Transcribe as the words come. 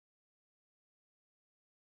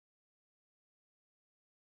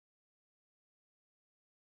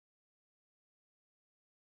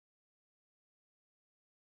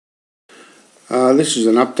This is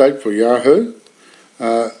an update for Yahoo.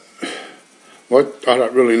 I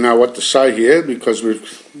don't really know what to say here because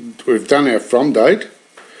we've done our from date,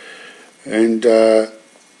 and we're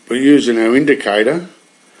using our indicator,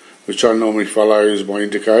 which I normally follow as my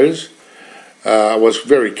indicators. I was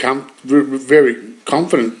very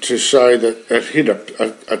confident to say that it hit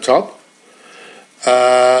a top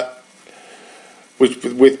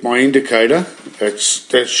with my indicator.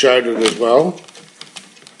 That showed it as well.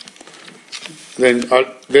 Then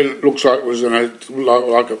it looks like it was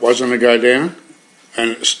like it was going to go down,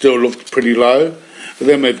 and it still looked pretty low. But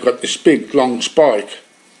then we've got this big long spike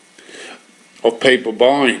of people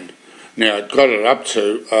buying. Now it got it up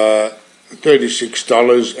to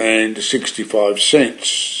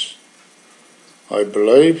 $36.65, I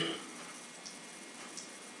believe.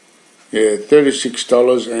 Yeah,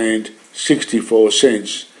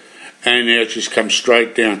 $36.64, and now it just comes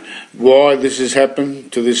straight down. Why this has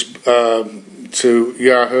happened to this to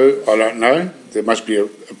Yahoo, I don't know. There must be a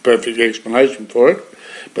perfect explanation for it,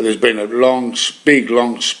 but there's been a big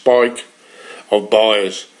long spike of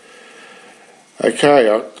buyers. Okay,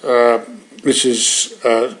 this is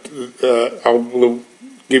I will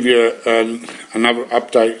give you another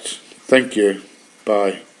update. Thank you.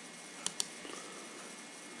 Bye.